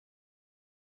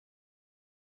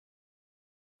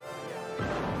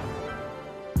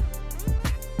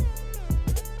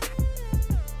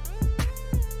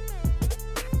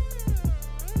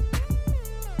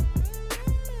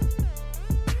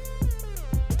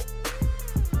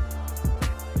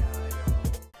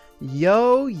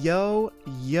Yo,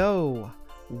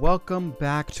 welcome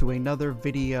back to another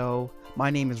video. My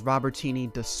name is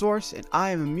Robertini De'Source and I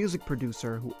am a music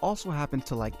producer who also happens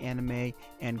to like anime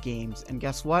and games. And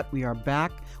guess what? We are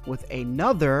back with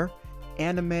another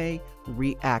anime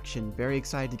reaction. Very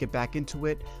excited to get back into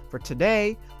it. For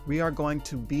today, we are going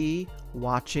to be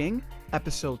watching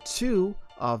episode 2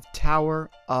 of Tower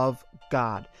of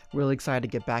God. Really excited to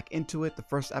get back into it. The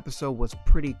first episode was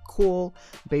pretty cool.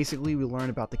 Basically, we learned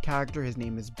about the character. His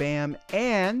name is Bam,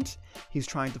 and he's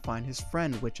trying to find his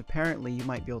friend, which apparently you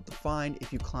might be able to find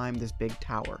if you climb this big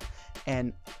tower.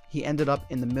 And he ended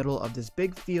up in the middle of this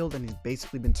big field, and he's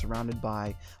basically been surrounded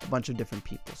by a bunch of different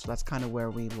people. So that's kind of where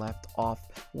we left off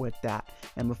with that.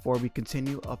 And before we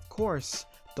continue, of course,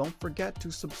 don't forget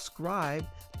to subscribe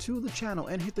to the channel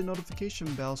and hit the notification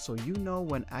bell so you know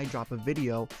when I drop a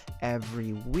video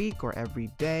every week or every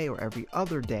day or every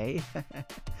other day.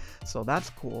 So that's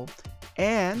cool.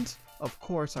 And of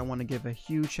course, I want to give a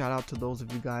huge shout out to those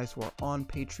of you guys who are on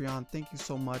Patreon. Thank you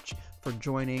so much for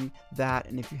joining that.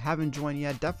 And if you haven't joined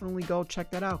yet, definitely go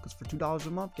check that out, because for $2 a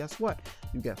month, guess what?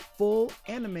 You get full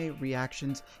anime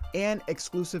reactions and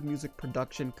exclusive music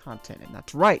production content. And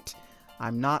that's right,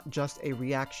 I'm not just a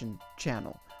reaction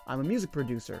channel. I'm a music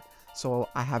producer. So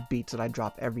I have beats that I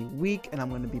drop every week, and I'm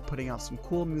going to be putting out some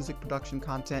cool music production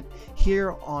content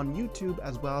here on YouTube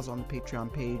as well as on the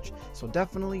Patreon page. So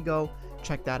definitely go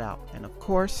check that out. And of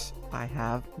course, I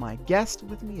have my guest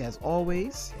with me as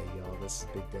always. Hey y'all, this is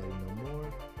Big Daddy No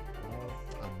More.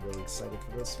 I'm really excited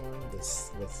for this one.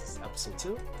 This is episode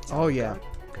 2. Oh yeah,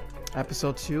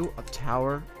 episode 2 of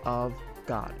Tower of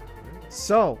God.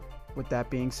 So with that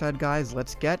being said, guys,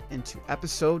 let's get into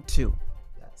episode 2.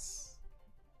 Yes.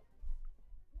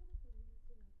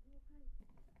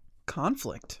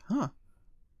 Conflict, huh?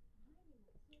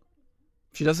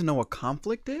 She doesn't know what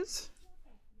conflict is?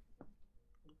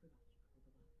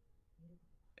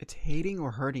 It's hating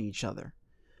or hurting each other.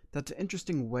 That's an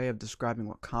interesting way of describing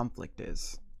what conflict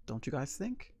is, don't you guys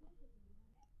think?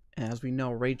 And as we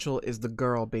know, Rachel is the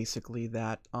girl, basically,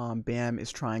 that Bam is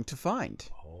trying to find.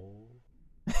 Oh.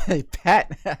 Hey,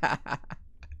 pet.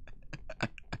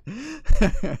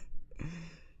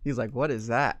 He's like, what is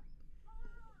that?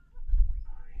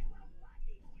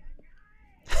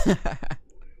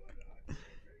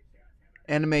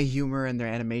 Anime humor and their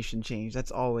animation change.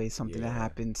 That's always something that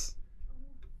happens.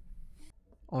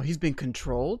 Oh, he's being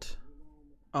controlled?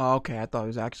 Oh, okay. I thought he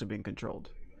was actually being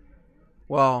controlled.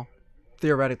 Well,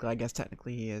 theoretically, I guess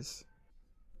technically he is.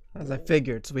 As I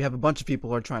figured. So we have a bunch of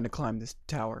people who are trying to climb this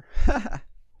tower.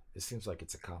 It seems like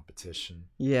it's a competition.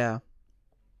 Yeah.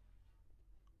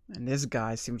 And this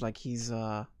guy seems like he's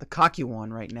the cocky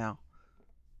one right now.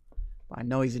 But I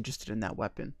know he's interested in that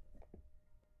weapon.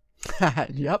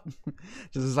 Yep.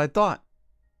 Just as I thought.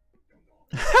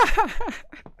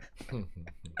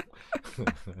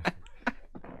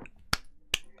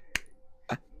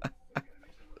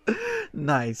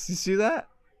 Nice. You see that?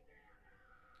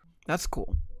 That's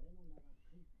cool.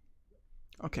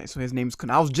 Okay, so his name's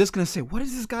I was just gonna say, what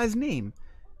is this guy's name?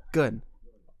 Good.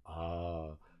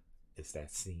 It's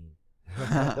that scene.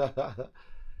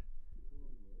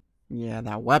 Yeah,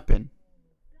 that weapon.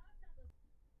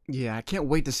 Yeah, I can't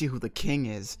wait to see who the king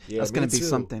is. Yeah, that's gonna be too.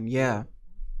 something. Yeah.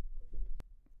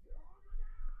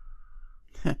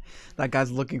 That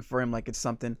guy's looking for him like it's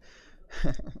something.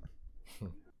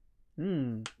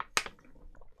 That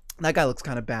guy looks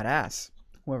kind of badass.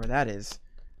 Whoever that is.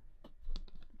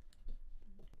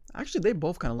 Actually, they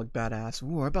both kind of look badass. Ooh,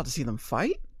 we're about to see them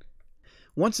fight?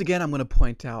 Once again, I'm going to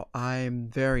point out I'm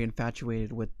very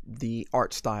infatuated with the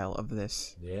art style of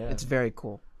this. Yeah. It's very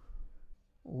cool.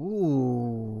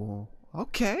 Ooh.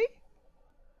 Okay.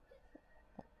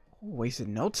 Wasted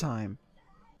no time.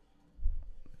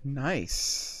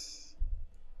 Nice.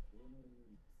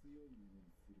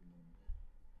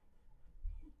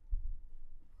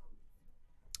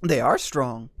 They are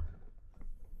strong.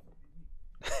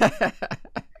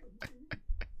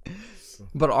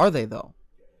 But are they, though?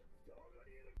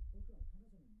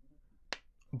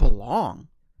 Belong.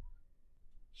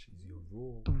 She's your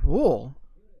rule. The rule.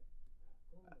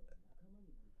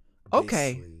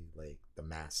 Okay. Basically, like the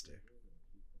master.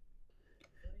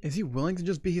 Is he willing to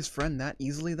just be his friend that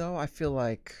easily, though? I feel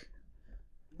like...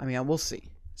 I mean, we'll see.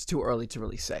 It's too early to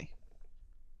really say.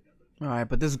 Alright,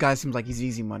 but this guy seems like he's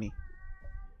easy money.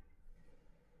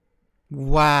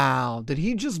 Wow. Did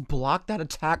he just block that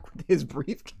attack with his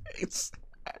briefcase?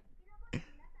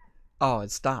 Oh,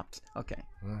 it stopped. Okay.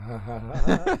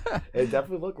 It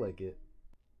definitely looked like it.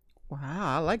 Wow,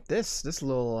 I like this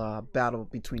little battle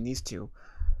between these two.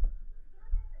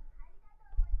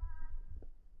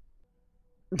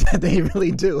 They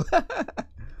really do.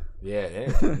 Yeah, they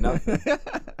ain't doing nothing.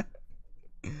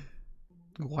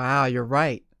 Wow, you're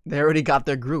right. They already got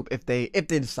their group if they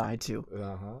decide to.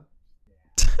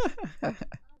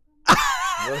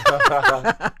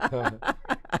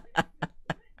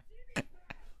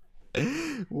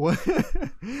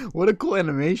 What a cool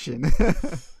animation.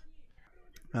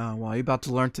 Oh, well, you're about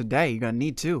to learn today. You're gonna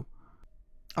need to.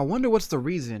 I wonder what's the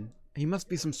reason. He must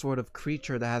be some sort of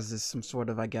creature that has this some sort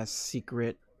of, I guess,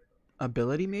 secret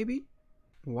ability, maybe?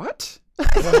 What?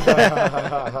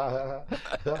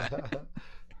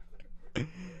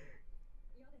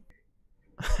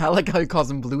 I like how he calls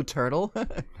him Blue Turtle.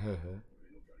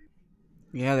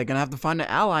 Yeah, they're gonna have to find an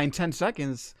ally in 10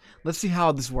 seconds. Let's see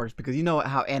how this works, because you know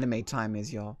how anime time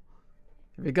is, y'all.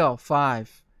 Here we go.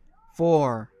 5,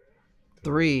 4,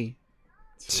 3,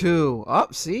 2. Oh,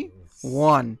 see?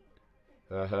 1.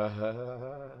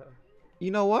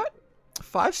 You know what?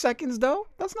 5 seconds, though?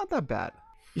 That's not that bad.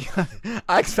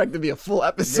 I expect it to be a full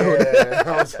episode. Yeah,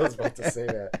 I was about to say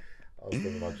that. I was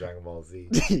thinking about Dragon Ball Z.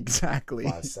 Exactly.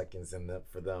 5 seconds in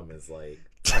for them is like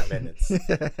 10 minutes.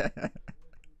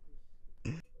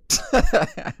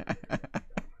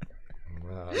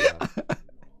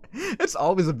 It's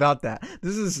always about that.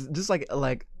 This is just like a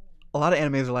lot of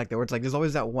animes are like that, where it's like there's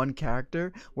always that one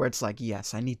character where it's like,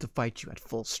 yes, I need to fight you at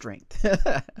full strength.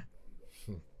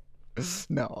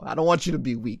 No, I don't want you to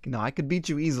be weak. No, I could beat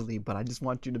you easily, but I just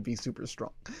want you to be super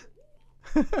strong.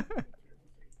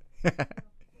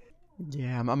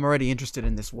 Yeah, I'm already interested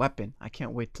in this weapon. I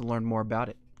can't wait to learn more about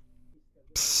it.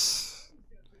 Psst.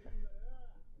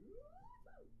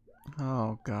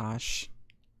 Oh gosh.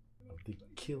 The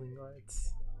killing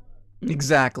arts.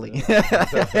 Exactly.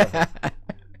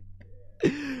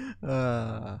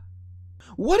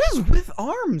 What is with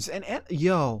arms and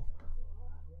yo?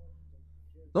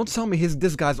 Don't tell me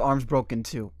this guy's arm's broken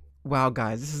too. Wow,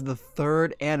 guys, this is the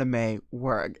 3rd anime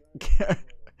where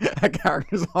a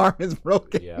character's arm is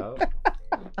broken. Yeah.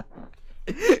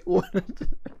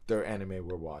 Their anime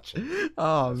we're watching.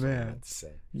 Oh man.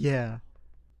 Yeah.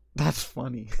 That's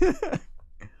funny.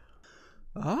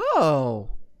 Oh.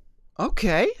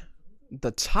 Okay.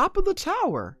 The top of the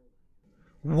tower.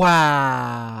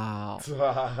 Wow.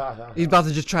 He's about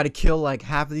to just try to kill like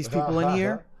half of these people in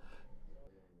here.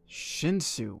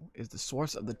 Shinsu is the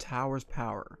source of the tower's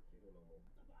power.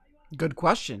 Good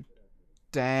question.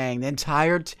 Dang, the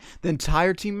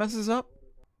entire team messes up?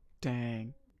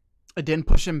 Dang. It didn't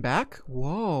push him back?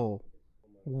 Whoa.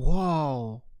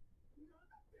 Whoa.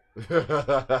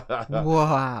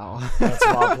 Wow. That's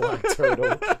my black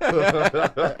turtle.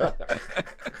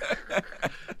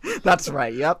 That's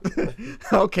right, yep.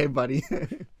 Okay, buddy.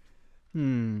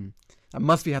 That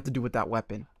must have to do with that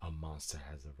weapon. A monster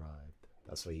has arrived.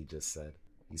 That's what he just said.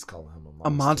 He's calling him a monster. A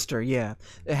monster, yeah.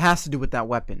 It has to do with that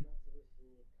weapon.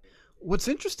 What's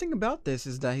interesting about this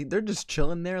is that they're just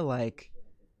chilling there like...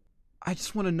 I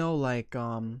just want to know, like,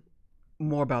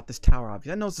 more about this tower,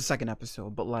 obviously. I know it's the 2nd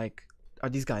episode, but, like, are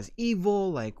these guys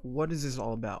evil? Like, what is this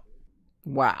all about?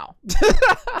 Wow.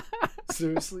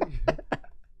 Seriously?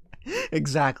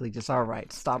 Exactly. Just,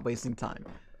 alright, stop wasting time.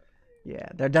 Yeah,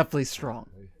 they're definitely strong.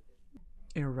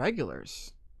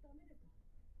 Irregulars.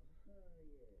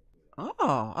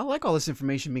 Oh, I like all this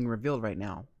information being revealed right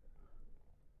now.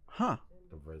 Huh.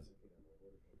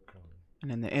 And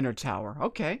then the inner tower.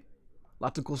 Okay.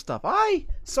 Lots of cool stuff.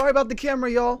 Sorry about the camera,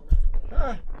 y'all.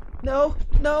 No.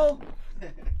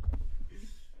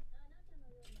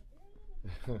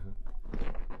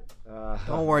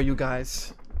 Don't worry, you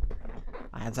guys.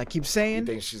 As I keep saying. You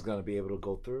think she's gonna be able to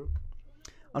go through?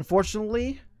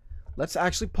 Unfortunately, let's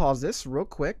actually pause this real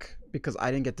quick because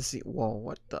I didn't get to see. Whoa,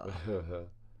 what the?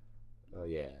 Oh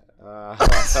yeah.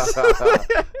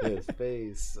 His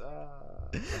face.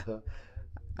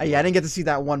 Yeah, I didn't get to see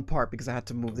that one part because I had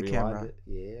to move the camera.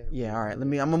 Yeah, all right. I'm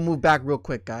gonna move back real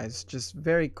quick, guys. Just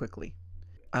very quickly.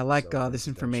 I like this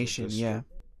information. Yeah.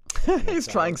 He's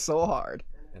trying so hard.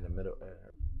 In the middle.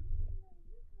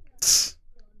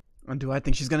 And do I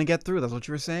think she's gonna get through? That's what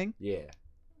you were saying? Yeah.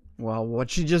 Well, what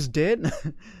she just did.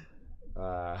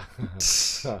 Yeah,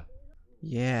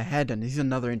 Hedon. He's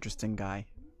another interesting guy.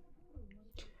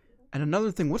 And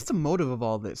another thing, what's the motive of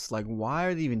all this? Like, why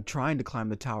are they even trying to climb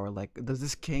the tower? Like, does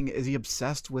this king, is he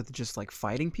obsessed with just, like,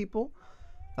 fighting people?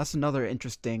 That's another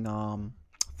interesting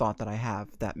thought that I have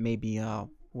that maybe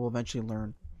we'll eventually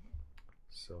learn.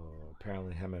 So,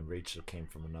 apparently him and Rachel came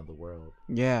from another world.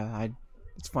 Yeah,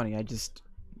 it's funny. I just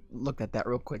looked at that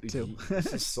real quick, too.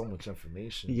 There's just so much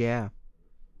information. Yeah.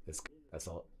 That's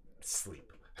all.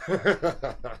 Sleep.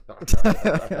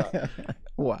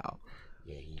 Wow.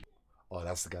 Yeah, oh,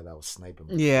 that's the guy that was sniping.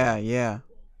 Yeah.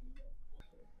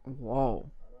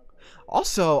 Whoa.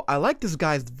 Also, I like this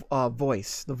guy's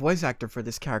voice. The voice actor for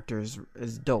this character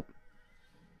is dope.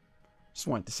 Just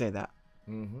wanted to say that.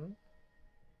 Mm-hmm.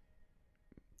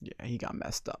 Yeah, he got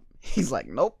messed up. He's like,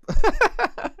 nope.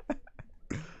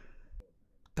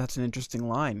 That's an interesting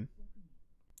line.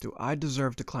 Do I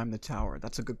deserve to climb the tower?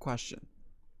 That's a good question.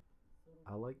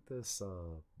 I like this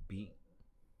beat.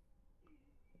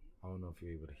 I don't know if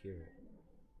you're able to hear it.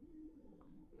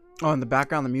 Oh, in the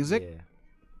background, the music? Yeah.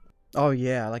 Oh,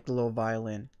 yeah, I like the little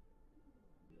violin.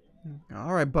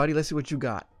 All right, buddy, let's see what you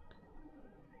got.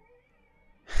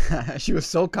 She was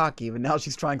so cocky, but now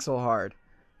she's trying so hard.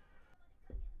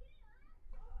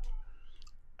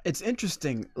 It's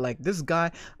interesting, like, this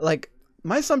guy, like,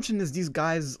 my assumption is these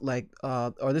guys, like,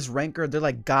 or this ranker, they're,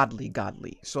 like,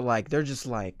 godly. So, like, they're just,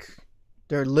 like,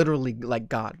 they're literally, like,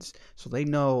 gods. So they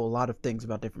know a lot of things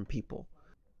about different people.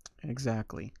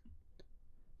 Exactly.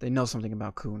 They know something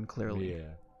about Kun, clearly.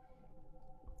 Yeah.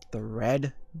 The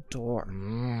red door.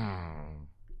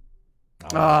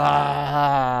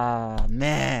 Oh,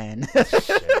 man.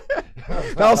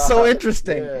 That was so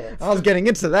interesting. Yeah. I was getting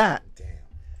into that. Damn.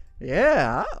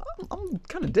 Yeah, I'm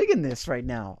kind of digging this right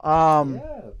now.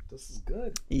 Yeah, this is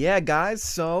good. Yeah, guys,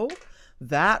 so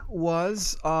that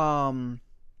was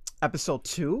episode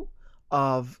 2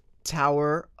 of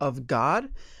Tower of God.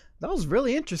 That was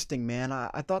really interesting, man.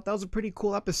 I thought that was a pretty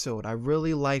cool episode. I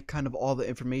really liked kind of all the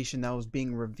information that was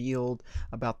being revealed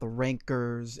about the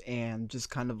rankers and just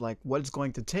kind of like what it's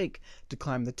going to take to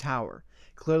climb the tower.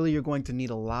 Clearly, you're going to need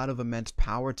a lot of immense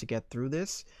power to get through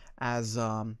this, as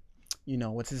you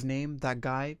know, what's his name? That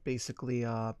guy basically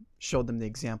showed them the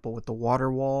example with the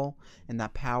water wall and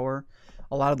that power.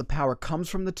 A lot of the power comes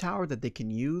from the tower that they can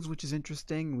use, which is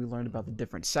interesting. We learned about the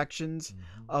different sections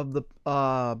of the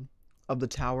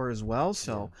tower as well.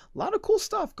 So a lot of cool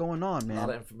stuff going on, man. A lot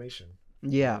of information.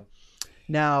 Yeah.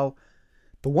 Now,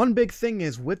 the one big thing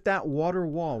is with that water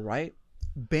wall, right?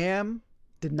 Bam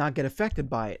did not get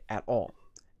affected by it at all.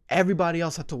 Everybody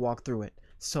else had to walk through it.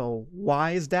 So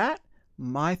why is that?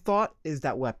 My thought is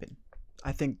that weapon.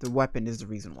 I think the weapon is the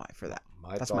reason why for that.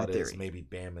 That's my theory. Is maybe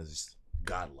Bam is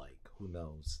godlike. Who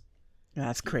knows?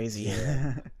 That's crazy.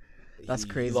 Yeah. That's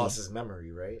crazy. He lost his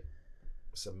memory, right?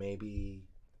 So maybe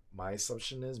my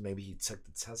assumption is maybe he took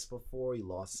the test before, he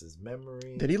lost his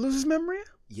memory. Did he lose his memory?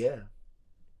 Yeah.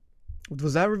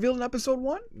 Was that revealed in episode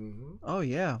 1? Mm-hmm. Oh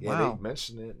yeah. Yeah, wow. they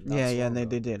mentioned it. Yeah, and they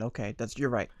did. Okay, you're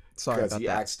right. Sorry about that.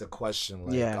 Because he asked the question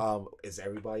like, is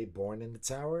everybody born in the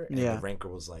tower? And the ranker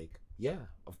was like, yeah,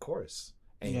 of course.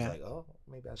 And he was like, oh,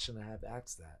 maybe I shouldn't have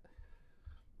asked that.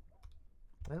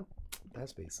 Well,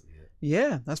 that's basically it.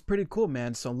 Yeah, that's pretty cool,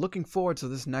 man. So I'm looking forward to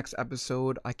this next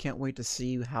episode. I can't wait to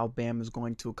see how Bam is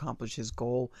going to accomplish his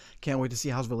goal. Can't wait to see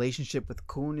how his relationship with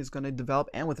Kun is going to develop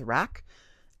and with Rak.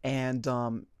 And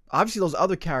obviously those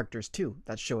other characters too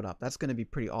that showed up. That's going to be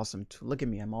pretty awesome too. Look at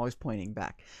me, I'm always pointing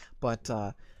back. But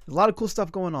a lot of cool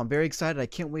stuff going on. Very excited. I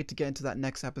can't wait to get into that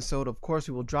next episode. Of course,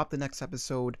 we will drop the next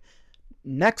episode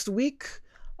next week.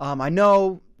 I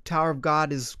know Tower of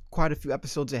God is quite a few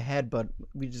episodes ahead, but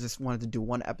we just wanted to do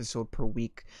one episode per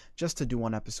week, just to do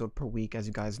one episode per week, as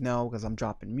you guys know, because I'm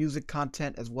dropping music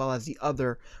content as well as the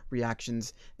other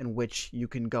reactions in which you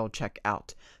can go check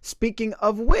out. Speaking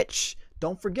of which,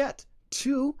 don't forget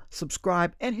to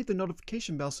subscribe and hit the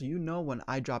notification bell so you know when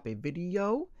I drop a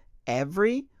video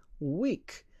every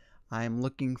week. I am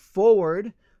looking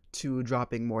forward to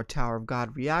dropping more Tower of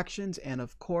God reactions, and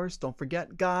of course, don't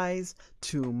forget, guys,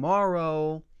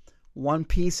 tomorrow One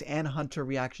Piece and Hunter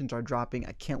reactions are dropping.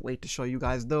 I can't wait to show you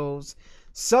guys those.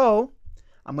 So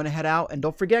I'm gonna head out, and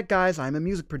don't forget, guys, I'm a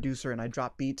music producer and I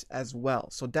drop beats as well,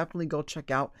 so definitely go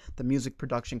check out the music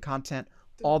production content.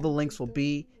 All the links will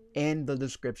be in the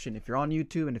description. If you're on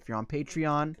YouTube and if you're on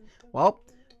Patreon, well,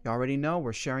 you already know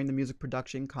we're sharing the music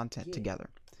production content together.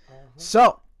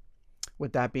 So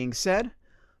with that being said,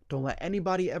 don't let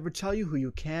anybody ever tell you who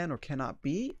you can or cannot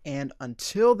be. And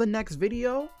until the next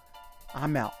video,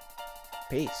 I'm out.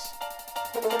 Peace.